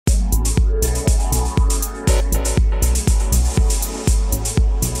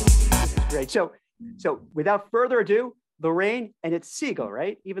So without further ado, Lorraine, and it's Siegel,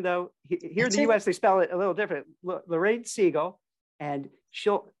 right? Even though here in the US, they spell it a little different. Lorraine Siegel, and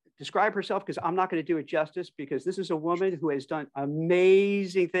she'll describe herself, because I'm not going to do it justice, because this is a woman who has done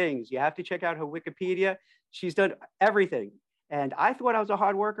amazing things. You have to check out her Wikipedia. She's done everything. And I thought I was a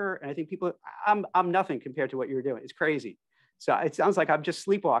hard worker, and I think people, I'm nothing compared to what you're doing. It's crazy. So it sounds like I'm just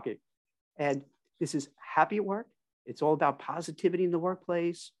sleepwalking. And this is happy at work. It's all about positivity in the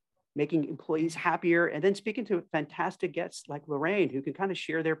workplace, making employees happier, and then speaking to fantastic guests like Lorraine, who can kind of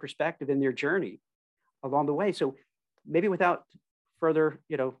share their perspective and their journey along the way. So maybe without further,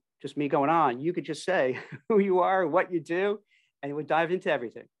 just me going on, you could just say who you are, what you do, and we'll dive into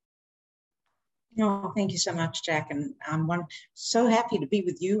everything. Oh, thank you so much, Jack. And I'm so happy to be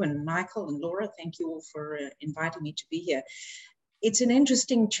with you and Michael and Laura. Thank you all for inviting me to be here. It's an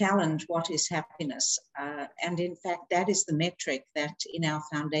interesting challenge. What is happiness? And in fact, that is the metric that in our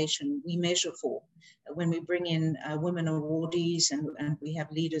foundation we measure for. When we bring in women awardees and we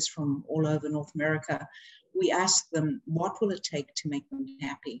have leaders from all over North America, we ask them, what will it take to make them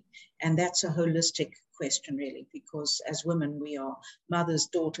happy? And that's a holistic question, really, because as women, we are mothers,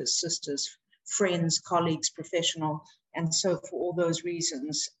 daughters, sisters, friends, colleagues, professional. And so for all those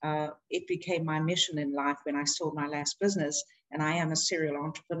reasons, it became my mission in life when I sold my last business. And I am a serial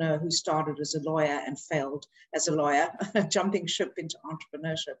entrepreneur who started as a lawyer and failed as a lawyer, jumping ship into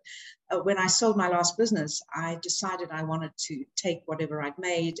entrepreneurship. When I sold my last business, I decided I wanted to take whatever I'd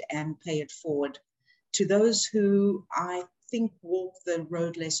made and pay it forward to those who I think walked the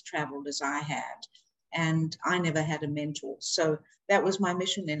road less traveled as I had. And I never had a mentor. So that was my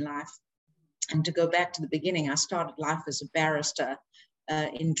mission in life. And to go back to the beginning, I started life as a barrister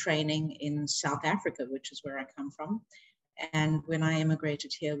in training in South Africa, which is where I come from. And when I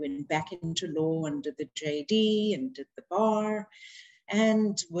immigrated here, went back into law and did the JD and did the bar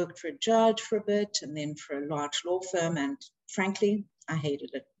and worked for a judge for a bit and then for a large law firm. And frankly, I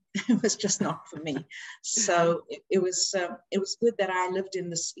hated it. It was just not for me. So it was good that I lived in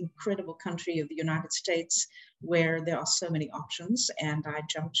this incredible country of the United States where there are so many options, and I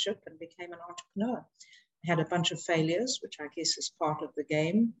jumped ship and became an entrepreneur. I had a bunch of failures, which I guess is part of the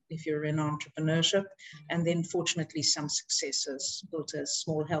game if you're in entrepreneurship, and then fortunately some successes. Built a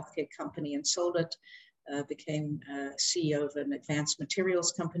small healthcare company and sold it, became CEO of an advanced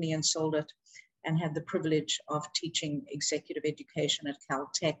materials company and sold it, and had the privilege of teaching executive education at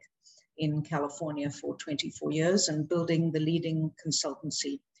Caltech in California for 24 years and building the leading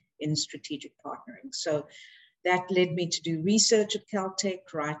consultancy in strategic partnering. So that led me to do research at Caltech,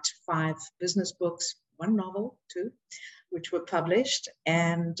 write 5 business books, 1 novel, 2, which were published,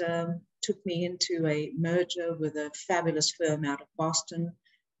 and took me into a merger with a fabulous firm out of Boston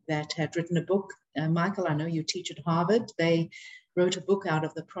that had written a book. Michael, I know you teach at Harvard. They wrote a book out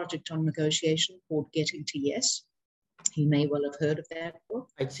of the project on negotiation called Getting to Yes. You may well have heard of that book.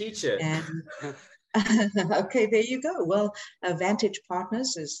 I teach it. And, okay, there you go. Well, Vantage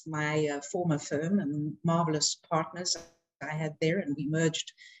Partners is my former firm, and marvelous partners I had there, and we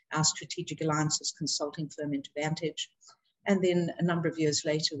merged our strategic alliances consulting firm into Vantage. And then a number of years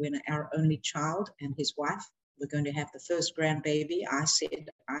later, when our only child and his wife were going to have the first grandbaby, I said,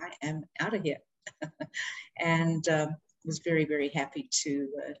 I am out of here. And was very, very happy to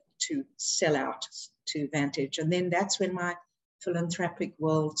sell out to Vantage. And then that's when my philanthropic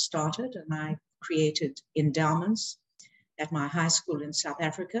world started, and I created endowments at my high school in South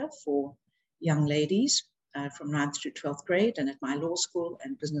Africa for young ladies from 9th to 12th grade, and at my law school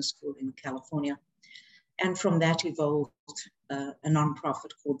and business school in California. And from that evolved a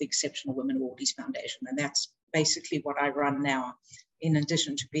nonprofit called the Exceptional Women Awardees Foundation. And that's basically what I run now, in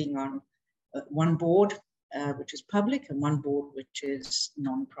addition to being on one board, which is public, and one board, which is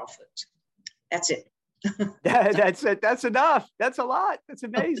nonprofit. That's it. That's it. That's enough. That's a lot. That's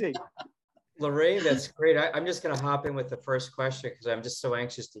amazing. Lorraine, that's great. I'm just going to hop in with the first question because I'm just so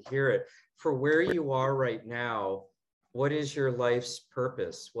anxious to hear it. For where you are right now, what is your life's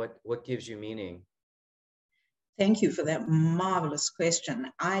purpose? What gives you meaning? Thank you for that marvelous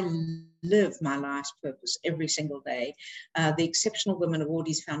question. I live my life's purpose every single day. The Exceptional Women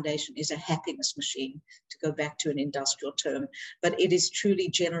Awardees Foundation is a happiness machine, to go back to an industrial term, but it is truly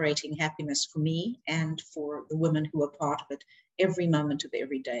generating happiness for me and for the women who are part of it every moment of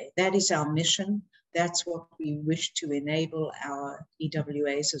every day. That is our mission. That's what we wish to enable our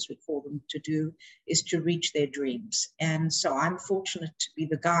EWAs, as we call them, to do, is to reach their dreams. And so I'm fortunate to be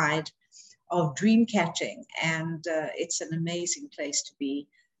the guide of dream catching, and it's an amazing place to be.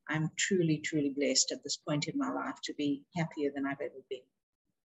 I'm truly, truly blessed at this point in my life to be happier than I've ever been.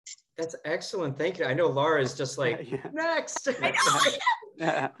 That's excellent. Thank you. I know Laura is just like, next. I know.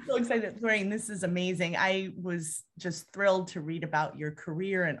 I'm so excited, Lorraine. This is amazing. I was just thrilled to read about your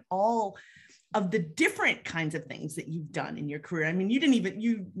career and all of the different kinds of things that you've done in your career. I mean,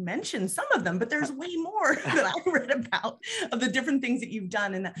 you mentioned some of them, but there's way more that I read about of the different things that you've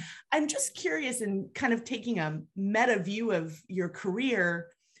done. And I'm just curious, and kind of taking a meta view of your career,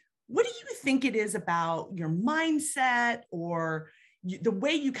 what do you think it is about your mindset or the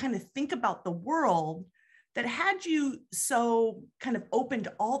way you kind of think about the world that had you so kind of open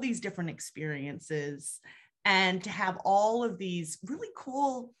to all these different experiences and to have all of these really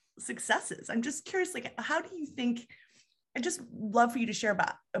cool successes? I'm just curious, like, how do you think, I'd just love for you to share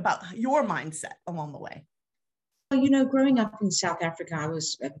about your mindset along the way. Well, you know, growing up in South Africa, I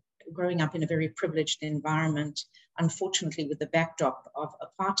was growing up in a very privileged environment, unfortunately with the backdrop of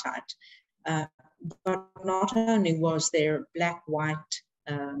apartheid. But not only was there black-white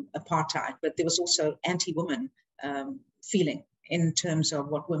apartheid, but there was also anti-woman feeling in terms of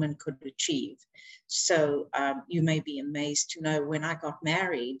what women could achieve. So you may be amazed to know when I got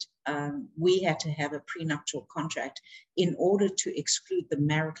married, we had to have a prenuptial contract in order to exclude the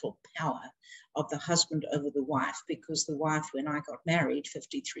marital power of the husband over the wife, because the wife, when I got married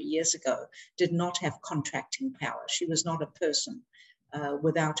 53 years ago, did not have contracting power. She was not a person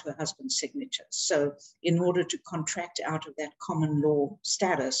without her husband's signature. So in order to contract out of that common law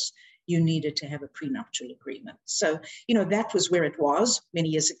status, you needed to have a prenuptial agreement. So, you know, that was where it was many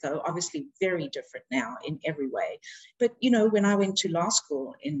years ago, obviously very different now in every way. But, you know, when I went to law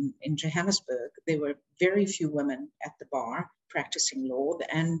school in Johannesburg, there were very few women at the bar practicing law,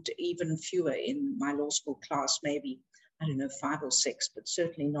 and even fewer in my law school class, maybe, I don't know, 5 or 6, but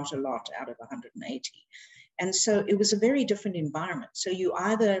certainly not a lot out of 180. And so it was a very different environment. So you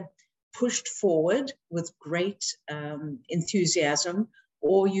either pushed forward with great enthusiasm,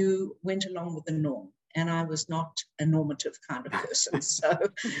 or you went along with the norm. And I was not a normative kind of person. So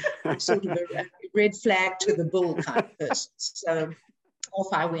I'm sort of a red flag to the bull kind of person. So off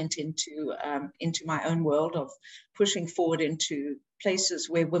I went into my own world of pushing forward into places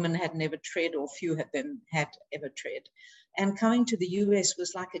where women had never tread, or few of them had ever tread. And coming to the US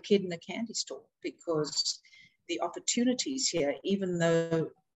was like a kid in a candy store, because the opportunities here, even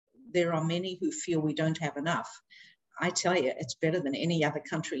though there are many who feel we don't have enough, I tell you, it's better than any other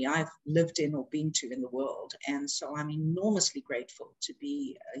country I've lived in or been to in the world. And so I'm enormously grateful to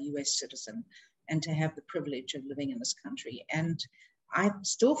be a US citizen and to have the privilege of living in this country. And I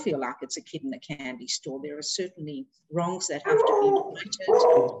still feel like it's a kid in a candy store. There are certainly wrongs that have to be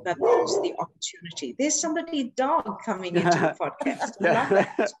righted, but there's the opportunity. There's somebody's dog coming into the podcast. I love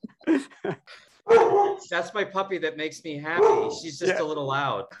that. That's my puppy that makes me happy. She's just a little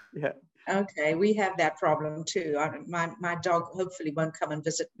loud. Yeah. Okay, we have that problem too. My dog hopefully won't come and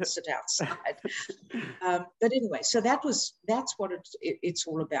sit outside. But anyway, so that's what it's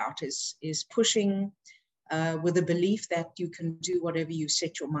all about, is pushing with a belief that you can do whatever you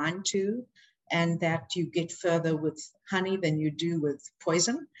set your mind to, and that you get further with honey than you do with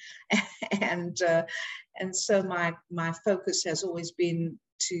poison. And so my focus has always been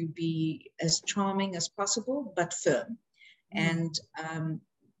to be as charming as possible, but firm. And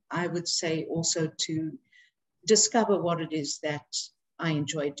I would say also to discover what it is that I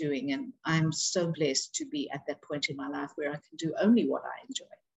enjoy doing. And I'm so blessed to be at that point in my life where I can do only what I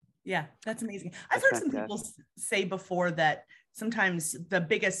enjoy. Yeah, that's amazing. I've heard some people say before that sometimes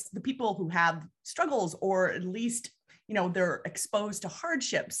the people who have struggles, or at least, you know, they're exposed to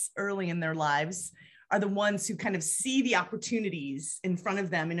hardships early in their lives, are the ones who kind of see the opportunities in front of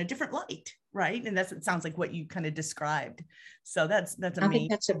them in a different light, right? And it sounds like what you kind of described. So that's amazing. I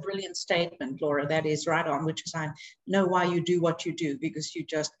think that's a brilliant statement, Laura. That is right on, which is I know why you do what you do, because you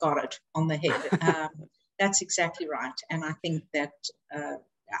just got it on the head. That's exactly right. And I think that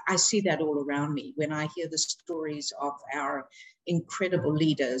I see that all around me when I hear the stories of our incredible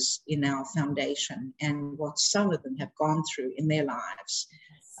leaders in our foundation and what some of them have gone through in their lives.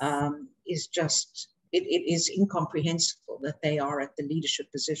 Is just, it is incomprehensible that they are at the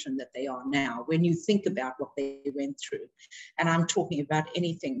leadership position that they are now, when you think about what they went through. And I'm talking about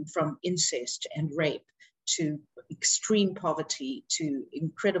anything from incest and rape to extreme poverty to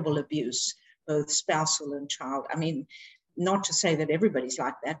incredible abuse, both spousal and child. I mean, not to say that everybody's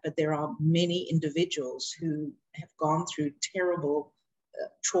like that, but there are many individuals who have gone through terrible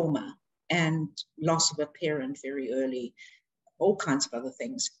trauma and loss of a parent very early, all kinds of other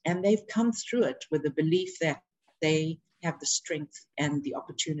things. And they've come through it with the belief that they have the strength and the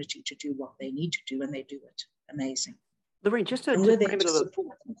opportunity to do what they need to do, and they do it. Amazing. Lorraine, just to frame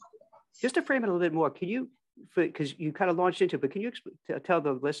it a little bit more, can you because you kind of launched into it, but can you tell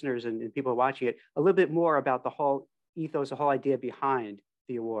the listeners and people watching it a little bit more about the whole ethos, the whole idea behind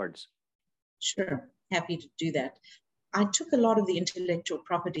the awards? Sure, happy to do that. I took a lot of the intellectual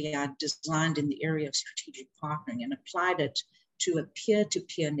property I designed in the area of strategic partnering and applied it to a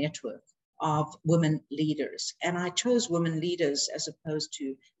peer-to-peer network of women leaders. And I chose women leaders as opposed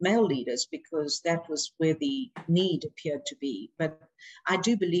to male leaders because that was where the need appeared to be. But I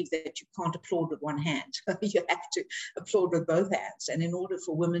do believe that you can't applaud with one hand. You have to applaud with both hands. And in order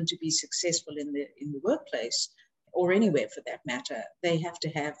for women to be successful in the workplace, or anywhere for that matter, they have to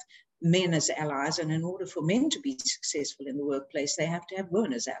have men as allies. And in order for men to be successful in the workplace, they have to have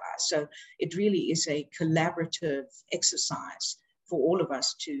women as allies. So it really is a collaborative exercise for all of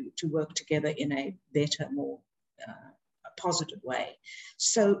us to work together in a better, more positive way.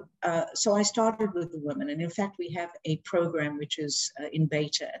 So I started with the women. And in fact, we have a program which is in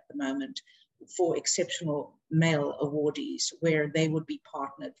beta at the moment for exceptional male awardees, where they would be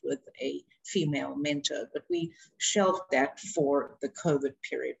partnered with a female mentor. But we shelved that for the COVID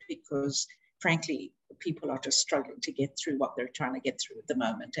period because, frankly, people are just struggling to get through what they're trying to get through at the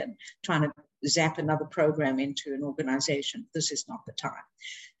moment, and trying to zap another program into an organization. This is not the time.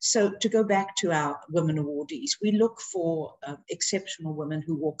 So to go back to our women awardees, we look for exceptional women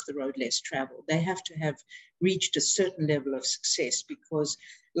who walk the road less traveled. They have to have reached a certain level of success because,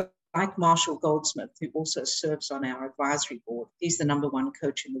 like Marshall Goldsmith, who also serves on our advisory board, he's the #1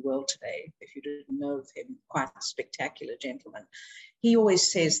 coach in the world today. If you didn't know of him, quite a spectacular gentleman. He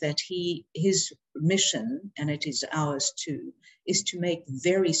always says that his mission, and it is ours too, is to make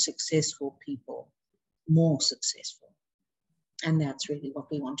very successful people more successful. And that's really what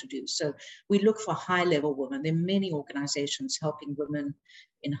we want to do. So we look for high-level women. There are many organizations helping women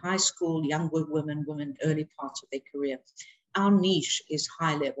in high school, young women, women early parts of their career. Our niche is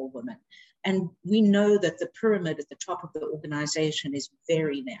high-level women. And we know that the pyramid at the top of the organization is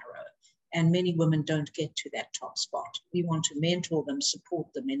very narrow, and many women don't get to that top spot. We want to mentor them,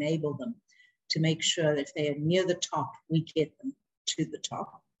 support them, enable them to make sure that if they are near the top, we get them to the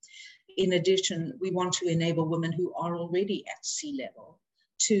top. In addition, we want to enable women who are already at C-level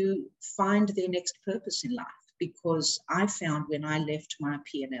to find their next purpose in life, because I found when I left my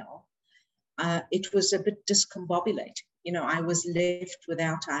P&L, it was a bit discombobulating. You know, I was left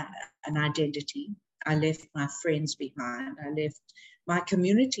without an identity. I left my friends behind. I left my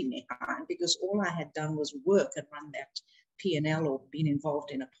community behind because all I had done was work and run that P&L or been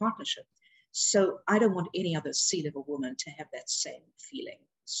involved in a partnership. So I don't want any other C-level woman to have that same feeling.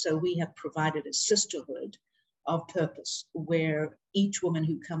 So we have provided a sisterhood of purpose where each woman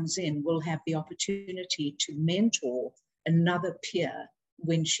who comes in will have the opportunity to mentor another peer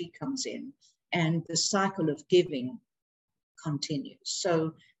when she comes in. And the cycle of giving continues.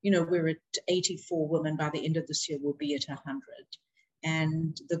 So, you know, we're at 84 women. By the end of this year, we'll be at 100.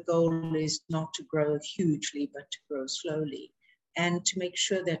 And the goal is not to grow hugely, but to grow slowly and to make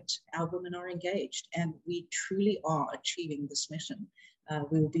sure that our women are engaged. And we truly are achieving this mission.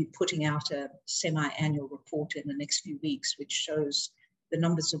 We will be putting out a semi-annual report in the next few weeks, which shows the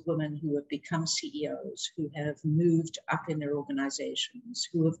numbers of women who have become CEOs, who have moved up in their organizations,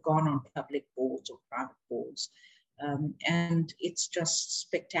 who have gone on public boards or private boards. And it's just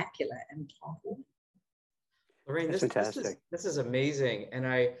spectacular and heartwarming. Lorraine, this is amazing. And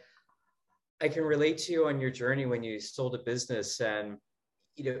I can relate to you on your journey when you sold a business, and,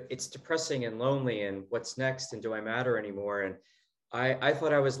 you know, it's depressing and lonely, and what's next, and do I matter anymore? And I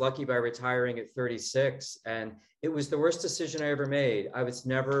thought I was lucky by retiring at 36, and it was the worst decision I ever made. I was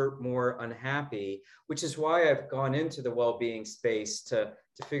never more unhappy, which is why I've gone into the well-being space to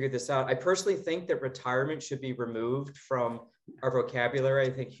figure this out. I personally think that retirement should be removed from our vocabulary. I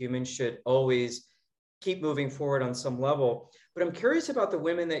think humans should always keep moving forward on some level. But I'm curious about the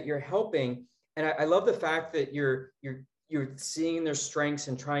women that you're helping, and I love the fact that you're seeing their strengths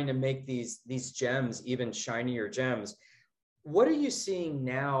and trying to make these gems even shinier gems. What are you seeing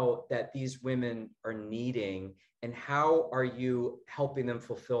now that these women are needing, and how are you helping them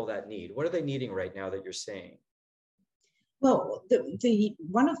fulfill that need? What are they needing right now that you're seeing? Well,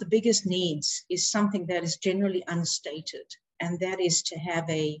 one of the biggest needs is something that is generally unstated, and that is to have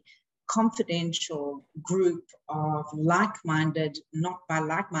a confidential group of like-minded, not by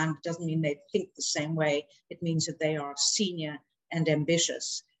like-minded doesn't mean they think the same way, it means that they are senior and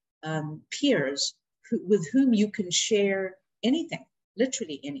ambitious peers with whom you can share anything,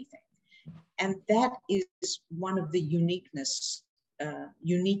 literally anything. And that is one of the uniqueness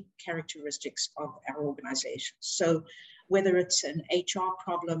unique characteristics of our organizations. So whether it's an HR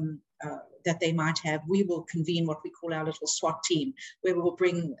problem that they might have, we will convene what we call our little SWAT team, where we will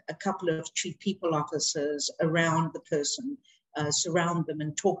bring a couple of chief people officers around the person, surround them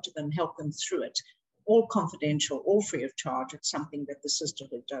and talk to them, help them through it. All confidential, all free of charge. It's something that the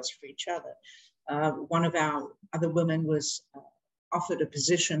sisterhood does for each other. One of our other women was offered a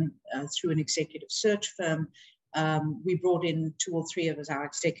position through an executive search firm. We brought in 2 or 3 of our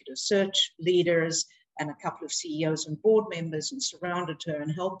executive search leaders and a couple of CEOs and board members and surrounded her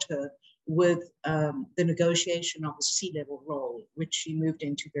and helped her with the negotiation of a C-level role, which she moved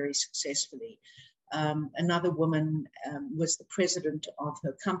into very successfully. Another woman was the president of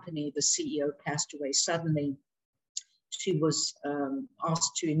her company. The CEO passed away suddenly. She was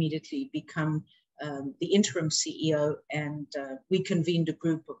asked to immediately become the interim CEO, and we convened a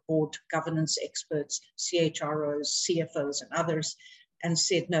group of board governance experts, CHROs, CFOs, and others, and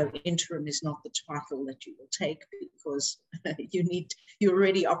said, no, interim is not the title that you will take because you're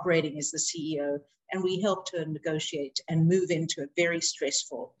already operating as the CEO. And we helped her negotiate and move into a very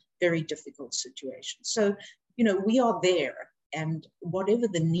stressful, very difficult situation. So, you know, we are there, and whatever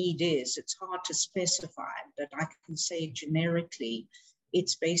the need is, it's hard to specify, but I can say generically,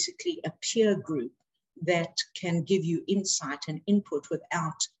 it's basically a peer group that can give you insight and input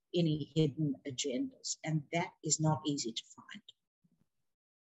without any hidden agendas. And that is not easy to find.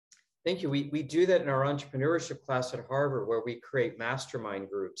 Thank you. We do that in our entrepreneurship class at Harvard, where we create mastermind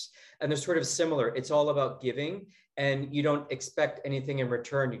groups. And they're sort of similar. It's all about giving, and you don't expect anything in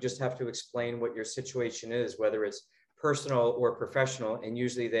return. You just have to explain what your situation is, whether it's personal or professional, and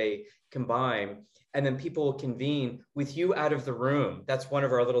usually they combine. And then people will convene with you out of the room. That's one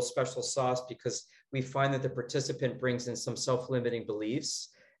of our little special sauce, because we find that the participant brings in some self-limiting beliefs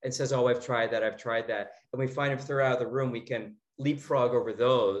and says, oh, I've tried that. And we find if they're out of the room, we can leapfrog over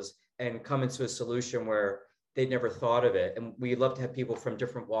those and come into a solution where they'd never thought of it. And we love to have people from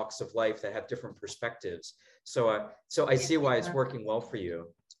different walks of life that have different perspectives. So I see why it's working well for you.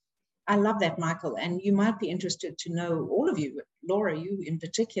 I love that, Michael. And you might be interested to know, all of you, Laura, you in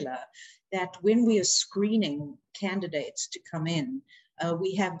particular, that when we are screening candidates to come in,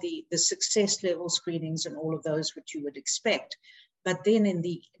 we have the success level screenings and all of those which you would expect. But then in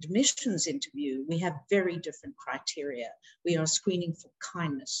the admissions interview, we have very different criteria. We are screening for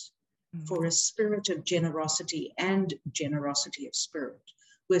kindness, for a spirit of generosity and generosity of spirit.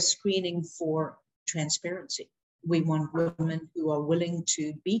 We're screening for transparency. We want women who are willing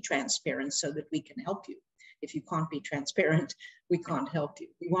to be transparent so that we can help you. If you can't be transparent, we can't help you.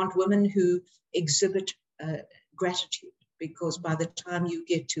 We want women who exhibit gratitude, because by the time you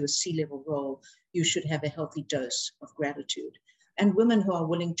get to a C-level role, you should have a healthy dose of gratitude. And women who are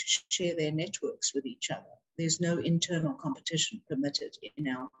willing to share their networks with each other. There's no internal competition permitted in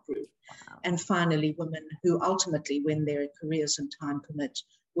our group. And finally, women who ultimately, when their careers and time permit,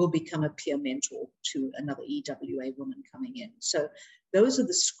 will become a peer mentor to another EWA woman coming in. So those are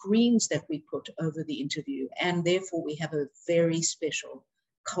the screens that we put over the interview, and therefore we have a very special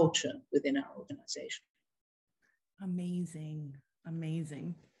culture within our organization. Amazing,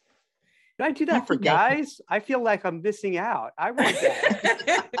 amazing. Can I do that for guys? I feel like I'm missing out. I want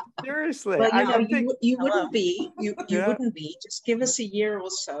that. Seriously. Well, you wouldn't be. You wouldn't be. Just give us a year or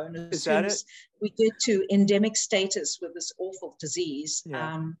so, and as soon as we get to endemic status with this awful disease,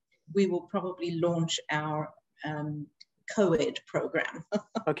 we will probably launch our co-ed program.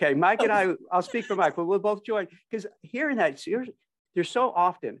 Okay, Mike and I'll speak for Mike, but we'll both join, because hearing that, there's so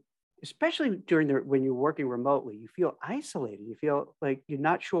often, especially when you're working remotely, you feel isolated. You feel like you're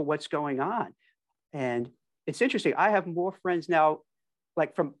not sure what's going on. And it's interesting. I have more friends now,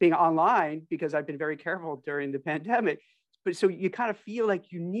 like from being online, because I've been very careful during the pandemic. But so you kind of feel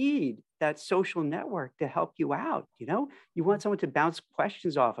like you need that social network to help you out. You know, you want someone to bounce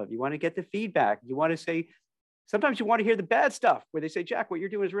questions off of. You want to get the feedback. You want to say, sometimes you want to hear the bad stuff where they say, Jack, what you're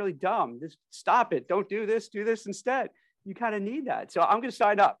doing is really dumb. Stop it. Don't do this instead. You kind of need that. So I'm going to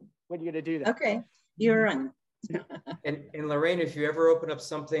sign up when you're going to do that. Okay, you're on. And Lorraine, if you ever open up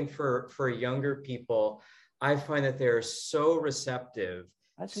something for younger people, I find that they're so receptive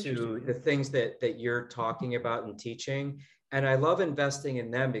to the things that you're talking about and teaching. And I love investing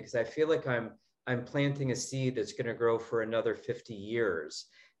in them, because I feel like I'm planting a seed that's going to grow for another 50 years.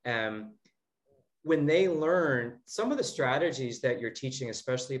 When they learn some of the strategies that you're teaching,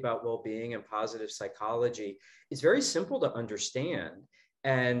 especially about well-being and positive psychology, it's very simple to understand.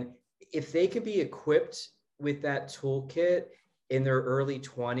 And if they can be equipped with that toolkit in their early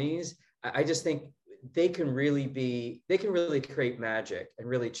 20s, I just think they can really create magic and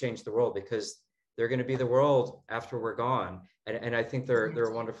really change the world, because they're going to be the world after we're gone. And I think they're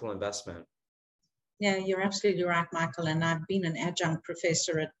a wonderful investment. Yeah, you're absolutely right, Michael. And I've been an adjunct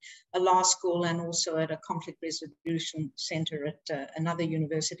professor at a law school and also at a conflict resolution center at another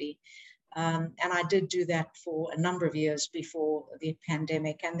university. And I did do that for a number of years before the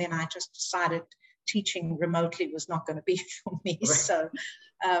pandemic. And then I just decided teaching remotely was not going to be for me. Right. So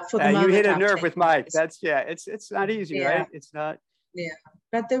for the moment, you hit a nerve with Mike. That's, it's not easy, right? It's not. Yeah,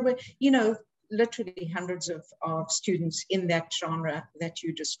 but there were, you know, literally hundreds of students in that genre that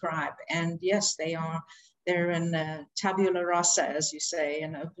you describe. And yes, they're in tabula rasa, as you say,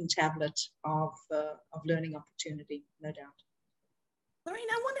 an open tablet of learning opportunity, no doubt. Lorraine,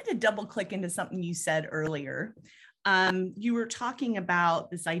 I wanted to double click into something you said earlier. You were talking about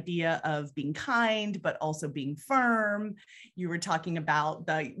this idea of being kind, but also being firm. You were talking about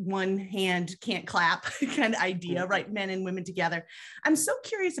the one hand can't clap kind of idea, right? Men and women together. I'm so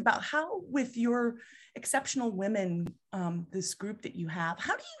curious about how, with your exceptional women, this group that you have,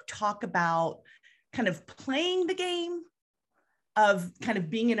 how do you talk about kind of playing the game of kind of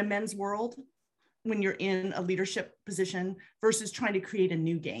being in a men's world when you're in a leadership position versus trying to create a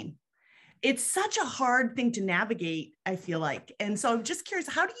new game? It's such a hard thing to navigate, I feel like. And so I'm just curious,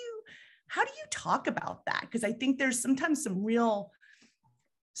 how do you talk about that? Because I think there's sometimes some real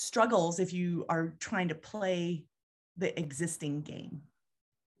struggles if you are trying to play the existing game.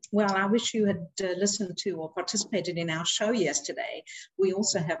 Well, I wish you had listened to or participated in our show yesterday. We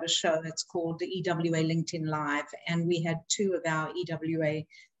also have a show that's called the EWA LinkedIn Live, and we had two of our EWA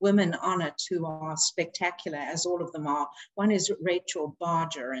women on it who are spectacular, as all of them are. One is Rachel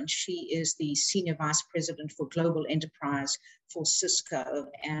Barger, and she is the Senior Vice President for Global Enterprise for Cisco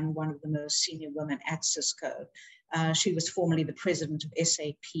and one of the most senior women at Cisco. She was formerly the president of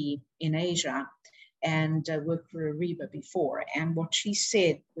SAP in Asia and worked for Ariba before. And what she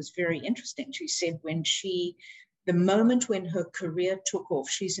said was very interesting. She said the moment when her career took off,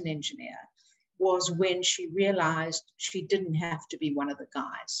 she's an engineer, was when she realized she didn't have to be one of the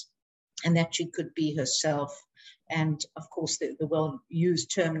guys and that she could be herself. And of course, the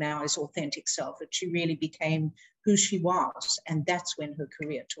well-used term now is authentic self, that she really became who she was. And that's when her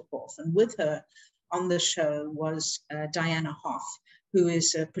career took off. And with her on the show was Diana Hoff, who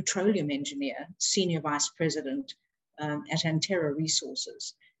is a petroleum engineer, senior vice president at Antero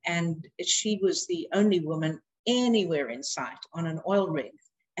Resources. And she was the only woman anywhere in sight on an oil rig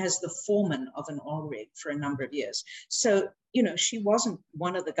as the foreman of an oil rig for a number of years. So, you know, she wasn't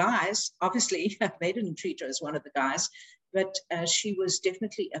one of the guys. Obviously, they didn't treat her as one of the guys, but she was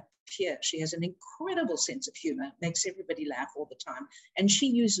definitely a peer. She has an incredible sense of humor, makes everybody laugh all the time. And she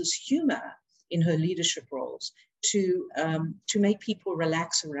uses humor in her leadership roles to make people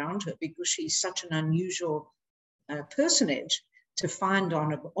relax around her, because she's such an unusual personage to find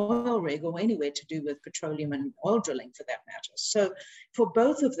on an oil rig or anywhere to do with petroleum and oil drilling for that matter. So for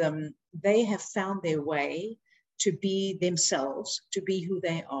both of them, they have found their way to be themselves, to be who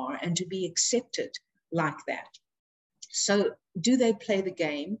they are, and to be accepted like that. So do they play the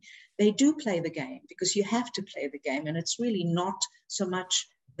game? They do play the game, because you have to play the game, and it's really not so much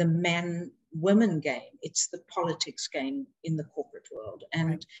the man-women game, it's the politics game in the corporate world.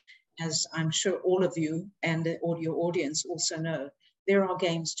 And as I'm sure all of you and your audience also know, there are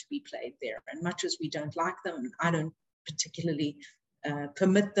games to be played there. And much as we don't like them, and I don't particularly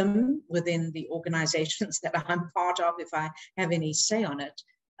permit them within the organizations that I'm part of, if I have any say on it,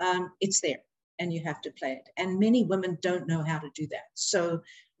 it's there and you have to play it. And many women don't know how to do that. So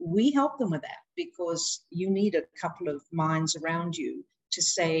we help them with that, because you need a couple of minds around you to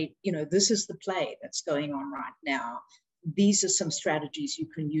say, you know, this is the play that's going on right now. These are some strategies you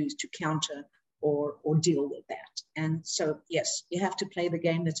can use to counter or deal with that. And so, yes, you have to play the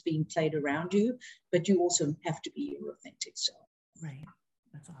game that's being played around you, but you also have to be your authentic self. Right.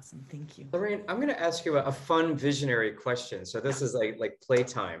 That's awesome. Thank you. Lorraine, I'm going to ask you a fun visionary question. So this is like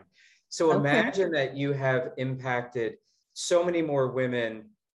playtime. So imagine that you have impacted so many more women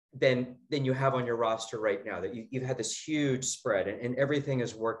than you have on your roster right now, that you've had this huge spread and everything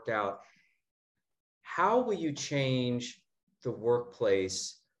has worked out. How will you change the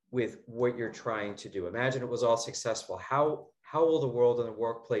workplace with what you're trying to do? Imagine it was all successful. How will the world and the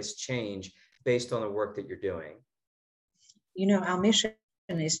workplace change based on the work that you're doing? You know, our mission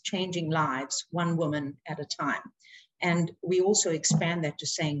is changing lives, one woman at a time. And we also expand that to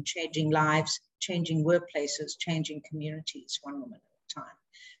saying changing lives, changing workplaces, changing communities, one woman at a time.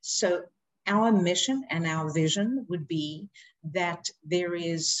 So our mission and our vision would be that there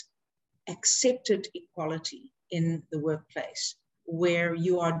is accepted equality in the workplace, where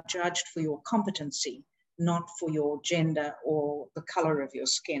you are judged for your competency, not for your gender or the color of your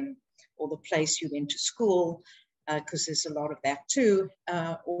skin or the place you went to school, because there's a lot of that too,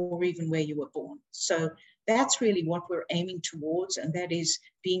 or even where you were born. So that's really what we're aiming towards, and that is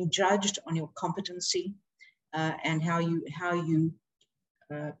being judged on your competency and how you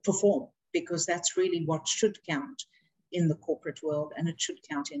perform, because that's really what should count in the corporate world, and it should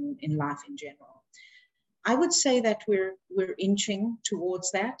count in life in general. I would say that we're inching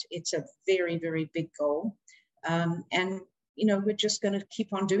towards that. It's a very, very big goal. And, you know, we're just going to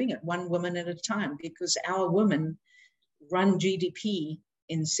keep on doing it one woman at a time, because our women run GDP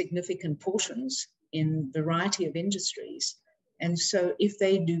in significant portions in a variety of industries. And so if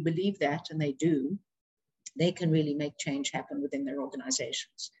they do believe that, and they do, they can really make change happen within their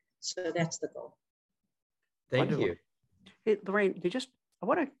organizations. So that's the goal. Thank you. Hey, Lorraine, I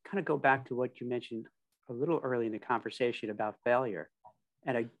want to kind of go back to what you mentioned a little early in the conversation about failure.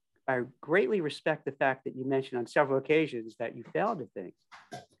 And I greatly respect the fact that you mentioned on several occasions that you failed at things.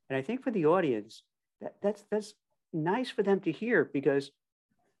 And I think for the audience, that's nice for them to hear, because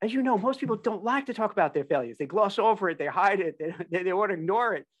as you know, most people don't like to talk about their failures. They gloss over it, they hide it, they want to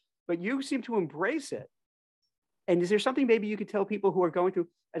ignore it, but you seem to embrace it. And is there something maybe you could tell people who are going through,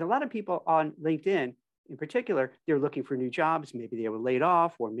 and a lot of people on LinkedIn in particular, they're looking for new jobs, maybe they were laid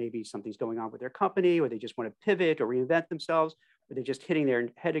off, or maybe something's going on with their company, or they just want to pivot or reinvent themselves, or they're just hitting their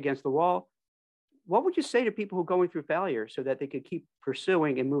head against the wall. What would you say to people who are going through failure so that they could keep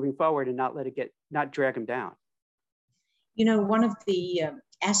pursuing and moving forward and not drag them down? You know, one of the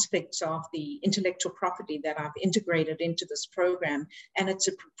aspects of the intellectual property that I've integrated into this program, and it's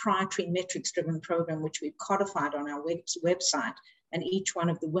a proprietary metrics-driven program which we've codified on our website, and each one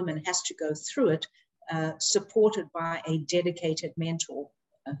of the women has to go through it, supported by a dedicated mentor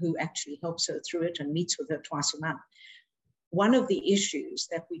who actually helps her through it and meets with her twice a month. One of the issues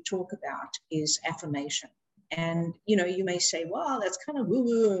that we talk about is affirmation. And, you know, you may say, well, that's kind of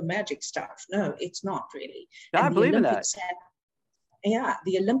woo-woo magic stuff. No, it's not really. I believe in that. Yeah,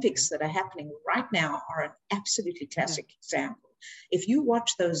 the Olympics that are happening right now are an absolutely classic example. If you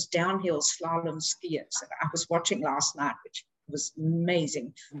watch those downhill slalom skiers that I was watching last night, which was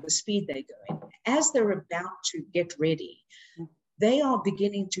amazing, the speed they go in, as they're about to get ready, they are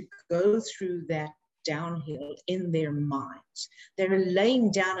beginning to go through that downhill in their minds. They're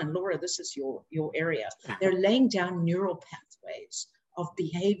laying down, and Laura, this is your area, they're laying down neural pathways of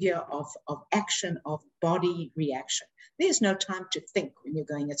behavior, of action, of body reaction. There's no time to think when you're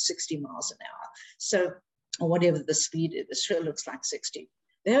going at 60 miles an hour. So, or whatever the speed is, it sure looks like 60.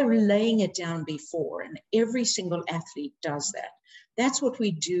 They're laying it down before, and every single athlete does that. That's what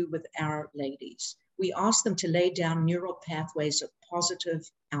we do with our ladies. We ask them to lay down neural pathways of positive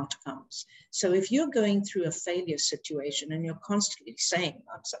outcomes. So if you're going through a failure situation and you're constantly saying,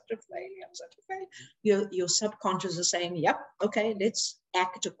 I'm such a failure, I'm such a failure, your subconscious is saying, yep, okay, let's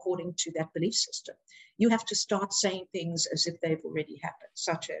act according to that belief system. You have to start saying things as if they've already happened,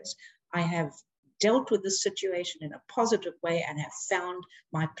 such as, I have dealt with this situation in a positive way and have found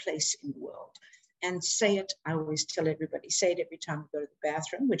my place in the world. And say it, I always tell everybody, say it every time you go to the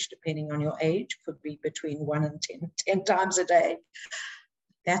bathroom, which depending on your age could be between 1 and 10 times a day.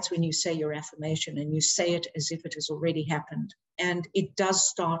 That's when you say your affirmation, and you say it as if it has already happened. And it does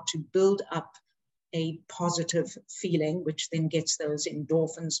start to build up a positive feeling, which then gets those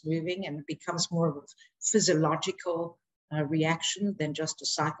endorphins moving, and it becomes more of a physiological reaction than just a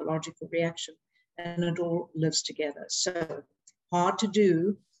psychological reaction. And it all lives together. So hard to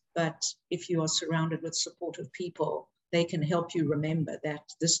do, but if you are surrounded with supportive people, they can help you remember that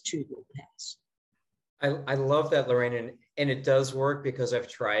this too will pass. I love that, Lorraine, and it does work because I've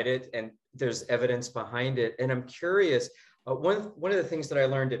tried it and there's evidence behind it. And I'm curious, one of the things that I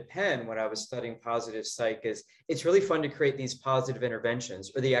learned at Penn when I was studying positive psych is it's really fun to create these positive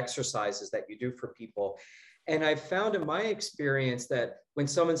interventions or the exercises that you do for people. And I've found in my experience that when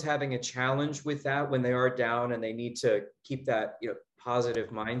someone's having a challenge with that, when they are down and they need to keep that, positive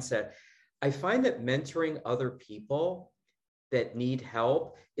mindset, I find that mentoring other people that need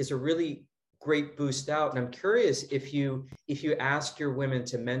help is a really great boost out. And I'm curious if you ask your women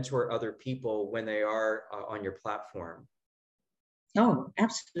to mentor other people when they are on your platform. Oh,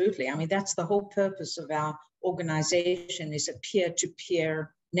 absolutely. I mean, that's the whole purpose of our organization, is a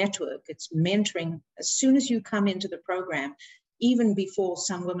peer-to-peer network. It's mentoring. As soon as you come into the program, even before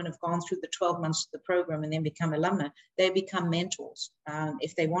some women have gone through the 12 months of the program and then become alumni, they become mentors.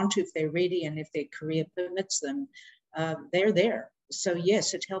 If they want to, if they're ready, and if their career permits them, they're there. So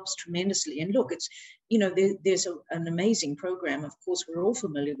yes, it helps tremendously. And look, it's, there's an amazing program. Of course, we're all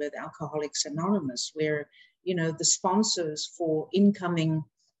familiar with Alcoholics Anonymous, where, the sponsors for incoming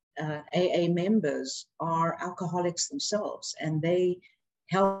AA members are alcoholics themselves, and they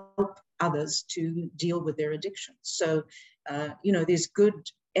help others to deal with their addictions. So, you know, there's good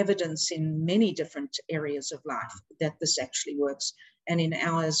evidence in many different areas of life that this actually works. And in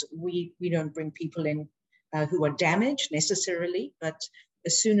ours, we don't bring people in who are damaged necessarily, but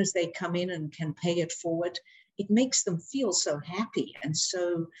as soon as they come in and can pay it forward, it makes them feel so happy and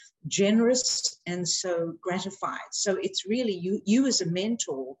so generous and so gratified. So it's really you as a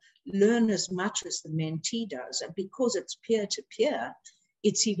mentor learn as much as the mentee does. And because it's peer-to-peer,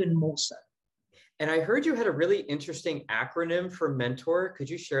 it's even more so. And I heard you had a really interesting acronym for mentor. Could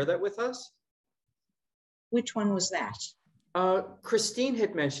you share that with us? Which one was that? Christine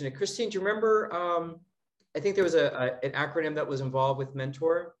had mentioned it. Christine, do you remember, I think there was an acronym that was involved with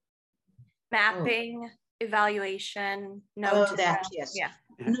mentor? Mapping, evaluation, no. Oh, that, yes. Yeah.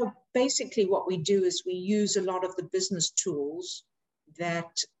 No, basically what we do is we use a lot of the business tools that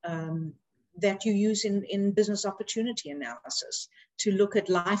that you use in business opportunity analysis, to look at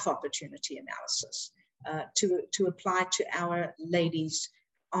life opportunity analysis, to apply to our ladies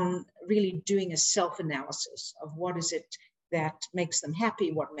on really doing a self-analysis of what is it that makes them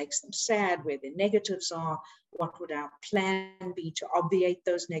happy, what makes them sad, where their negatives are, what would our plan be to obviate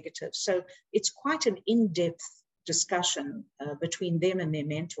those negatives. So it's quite an in-depth discussion between them and their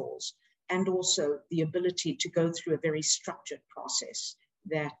mentors, and also the ability to go through a very structured process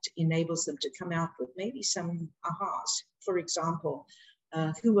that enables them to come out with maybe some ahas. For example,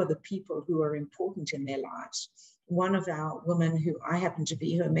 who are the people who are important in their lives? One of our women, who I happen to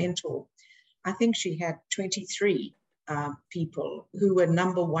be her mentor, I think she had 23 people who were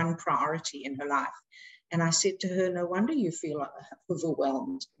number one priority in her life. And I said to her, no wonder you feel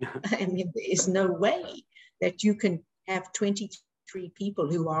overwhelmed. I mean, there's no way that you can have 23 people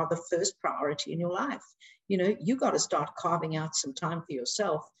who are the first priority in your life. You know, you got to start carving out some time for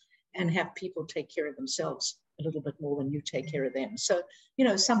yourself and have people take care of themselves a little bit more than you take care of them. So, you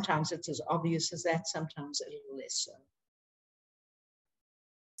know, sometimes it's as obvious as that, sometimes a little less so.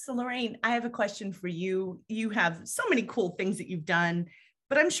 So Lorraine, I have a question for you. You have so many cool things that you've done,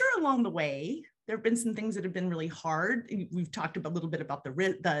 but I'm sure along the way, there have been some things that have been really hard. We've talked a little bit about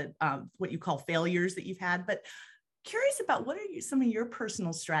the what you call failures that you've had, but curious about what are some of your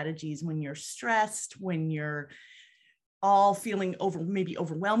personal strategies when you're stressed, when you're all feeling maybe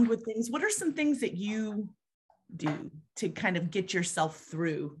overwhelmed with things? What are some things that you do to kind of get yourself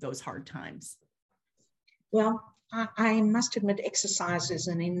through those hard times? Well, I must admit, exercise is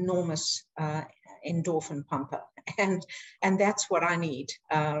an enormous endorphin pumper, and that's what I need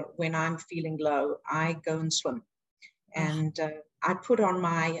when I'm feeling low. I go and swim, and I put on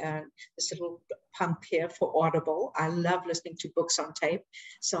my this little pump here for Audible. I love listening to books on tape,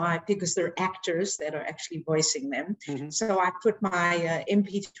 because they're actors that are actually voicing them. Mm-hmm. So I put my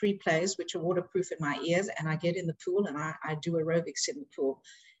MP3 players, which are waterproof, in my ears, and I get in the pool and I do aerobics in the pool.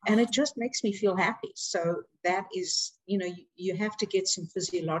 And it just makes me feel happy. So that is, you know, you have to get some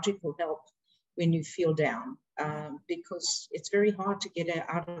physiological help when you feel down, because it's very hard to get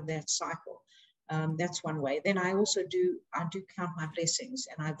out of that cycle. That's one way. Then I also do count my blessings,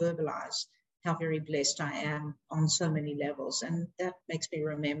 and I verbalize how very blessed I am on so many levels. And that makes me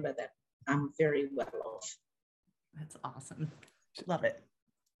remember that I'm very well off. That's awesome. Love it.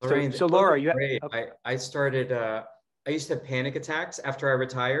 Lorraine, so Laura, I started, I used to have panic attacks after I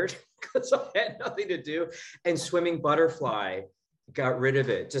retired because I had nothing to do, and swimming butterfly got rid of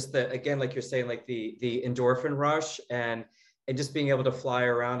it. Just again, like you're saying, like the endorphin rush and just being able to fly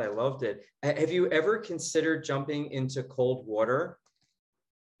around. I loved it. Have you ever considered jumping into cold water?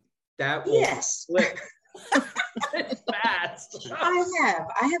 That will flip fast. I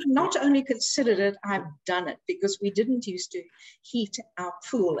have not only considered it, I've done it, because we didn't used to heat our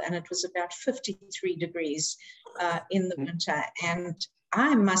pool, and it was about 53 degrees in the winter. And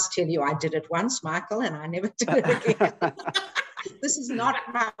I must tell you, I did it once, Michael, and I never did it again. This is not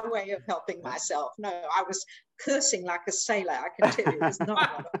my way of helping myself. No, I was cursing like a sailor. I can tell you, it was not a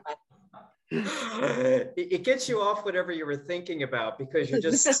lot of fun. It gets you off whatever you were thinking about, because you're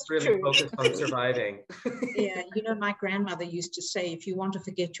just really focused on surviving. Yeah, you know, my grandmother used to say, if you want to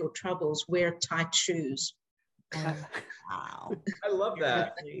forget your troubles, wear tight shoes. Wow. I love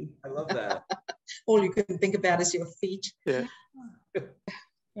that. I love that. All you can think about is your feet. Yeah.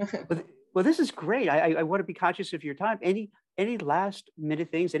 Well, this is great. I want to be conscious of your time. Any last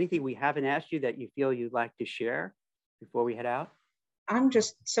minute things, anything we haven't asked you that you feel you'd like to share before we head out? I'm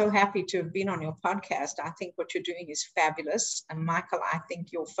just so happy to have been on your podcast. I think what you're doing is fabulous. And Michael, I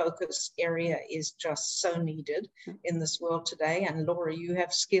think your focus area is just so needed in this world today. And Laura, you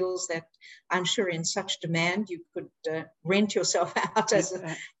have skills that I'm sure in such demand, you could rent yourself out as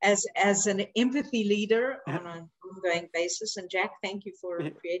an empathy leader on an ongoing basis. And Jack, thank you for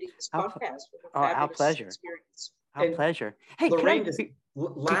creating this podcast. Our pleasure. Experience. Our pleasure. Hey, Lorraine,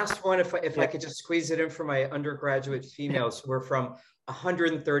 last one, if I could just squeeze it in for my undergraduate females who are from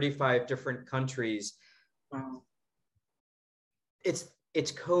 135 different countries. Wow. It's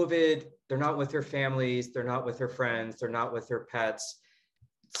COVID. They're not with their families. They're not with their friends. They're not with their pets.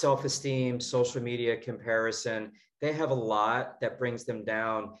 Self-esteem, social media comparison. They have a lot that brings them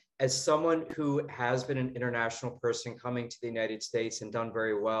down. As someone who has been an international person coming to the United States and done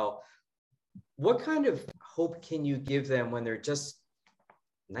very well, what kind of hope can you give them when they're just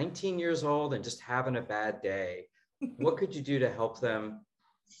 19 years old and just having a bad day? What could you do to help them?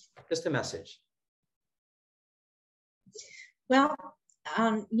 Just a message. Well,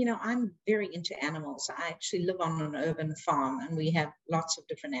 you know, I'm very into animals. I actually live on an urban farm and we have lots of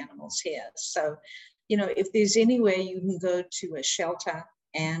different animals here. So, you know, if there's anywhere you can go to a shelter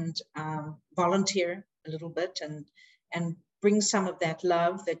and volunteer a little bit and bring some of that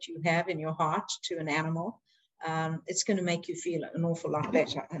love that you have in your heart to an animal, it's going to make you feel an awful lot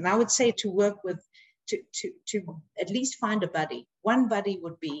better. And I would say to work with, to at least find a buddy. One buddy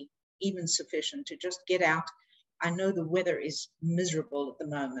would be even sufficient to just get out. I know the weather is miserable at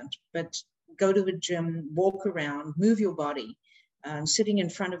the moment, but go to a gym, walk around, move your body. Sitting in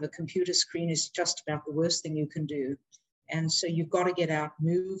front of a computer screen is just about the worst thing you can do. And so you've got to get out,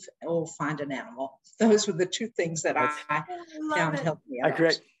 move, or find an animal. Those were the two things that I found helped me out.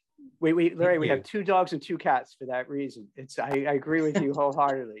 Larry, we have 2 dogs and 2 cats for that reason. I agree with you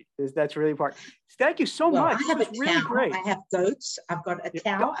wholeheartedly. That's really important. Thank you so much. I have this was really great. I have goats. I've got a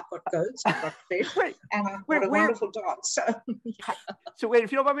cow. I've got goats. I've got fish. And I've got a wonderful dog. So, yeah. So wait,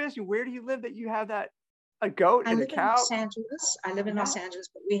 if you don't mind me asking, where do you live that you have that? A goat and a cow? I live in Los Angeles,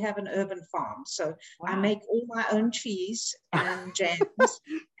 but we have an urban farm. So I make all my own cheese and jams.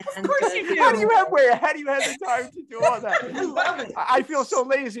 Of course you do. How do you have the time to do all that? I love it. I feel so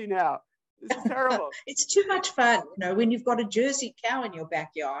lazy now. This is terrible. It's too much fun, you know, when you've got a Jersey cow in your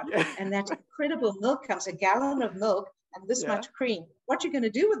backyard and that incredible milk comes, a gallon of milk and this much cream. What you going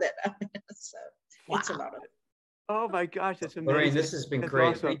to do with it? So it's a lot of it. Oh my gosh, that's amazing. Lorraine, this has been great.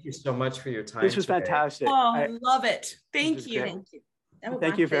 Awesome. Thank you so much for your time. This was fantastic. Oh, I love it. Thank you. Thank you.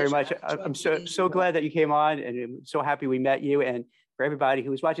 Thank you very much. I'm so glad that you came on, and I'm so happy we met you. And for everybody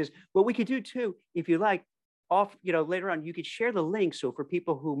who was watching this, what we could do too, if you like, later on, you could share the link. So for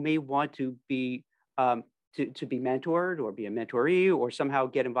people who may want to be to be mentored or be a mentoree or somehow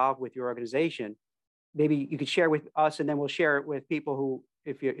get involved with your organization, maybe you could share with us, and then we'll share it with people who,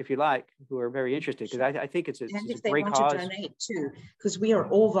 if you like, who are very interested, because I think it's a great cause. And if they want to donate too, because we are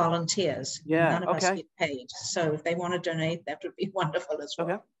all volunteers. Yeah. None of us get paid. So if they want to donate, that would be wonderful as well.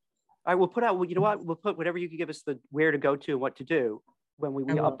 Okay. I will put out, you know what, we'll put whatever you can give us where to go to and what to do when we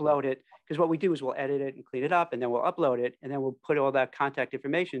upload it. Because what we do is we'll edit it and clean it up, and then we'll upload it, and then we'll put all that contact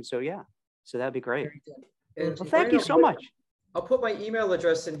information. So yeah, so that'd be great. Very good. Well, thank you so much. I'll put my email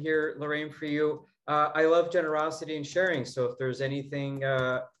address in here, Lorraine, for you. I love generosity and sharing. So if there's anything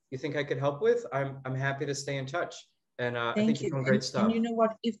you think I could help with, I'm happy to stay in touch. And I think you're doing great stuff. And you know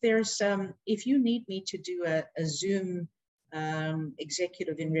what, if there's if you need me to do a Zoom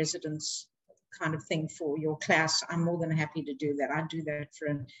executive in residence kind of thing for your class, I'm more than happy to do that. I do that for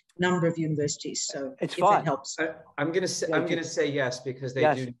a number of universities. So it's fun. It helps. I'm gonna say yes, because they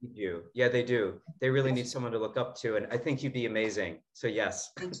do need you. Yeah, they do. They really need someone to look up to, and I think you'd be amazing. So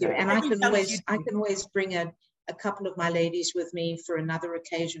yes. Thank you. And I can always bring a couple of my ladies with me for another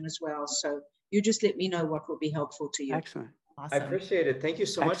occasion as well. So you just let me know what will be helpful to you. Excellent. Awesome. I appreciate it. Thank you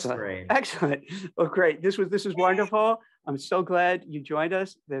so much, Lorraine. Excellent. Well, great. This was wonderful. I'm so glad you joined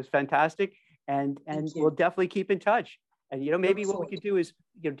us. That's fantastic. And we'll definitely keep in touch. And, you know, maybe what we could do is,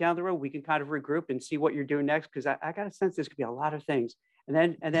 you know, down the road, we can kind of regroup and see what you're doing next. Because I got a sense there's could be a lot of things.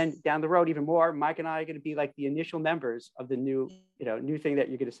 And then down the road, even more, Mike and I are going to be like the initial members of the new thing that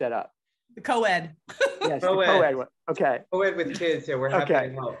you're going to set up. The co-ed. Yes, co-ed. The co-ed one. Okay. Co-ed with kids. Yeah, we're happy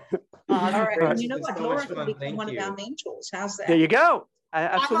to help. All right. And you know what? Laura can become one of our mentors. How's that? There you go.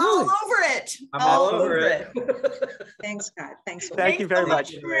 Absolutely. I'm all over it. I'm all over it. Thanks, guys. Thanks. Thank you very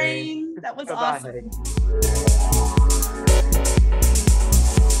much. Lorraine. That was awesome.